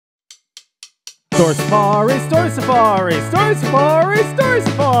Story Safari, Story Safari, Story Safari, Story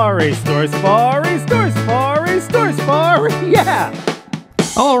Safari, Story Safari, Story Safari, Story Safari, yeah!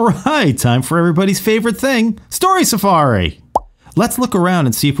 Alright, time for everybody's favorite thing, Story Safari! Let's look around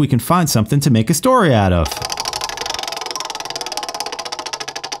and see if we can find something to make a story out of.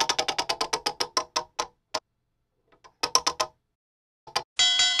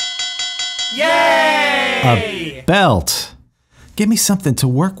 Yay! A belt! Give me something to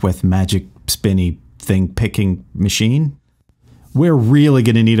work with, magic spinny thing picking machine. We're really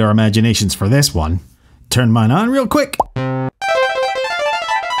gonna need our imaginations for this one. Turn mine on real quick.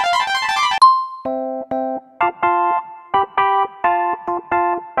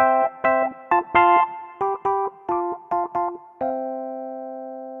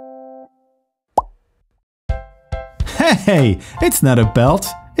 Hey, it's not a belt,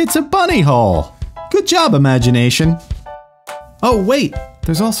 it's a bunny hole. Good job, imagination. Oh wait,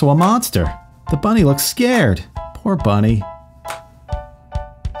 there's also a monster. The bunny looks scared. Poor bunny.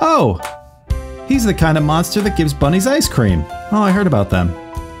 Oh, he's the kind of monster that gives bunnies ice cream. Oh, I heard about them.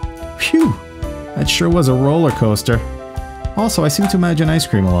 Phew, that sure was a roller coaster. Also, I seem to imagine ice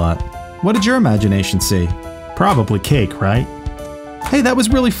cream a lot. What did your imagination see? Probably cake, right? Hey, that was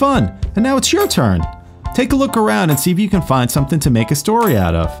really fun. And now it's your turn. Take a look around and see if you can find something to make a story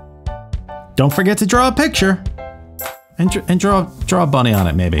out of. Don't forget to draw a picture. And draw a bunny on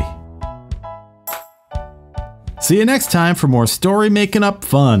it, maybe. See you next time for more story making up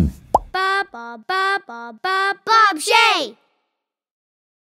fun. Bob Shea!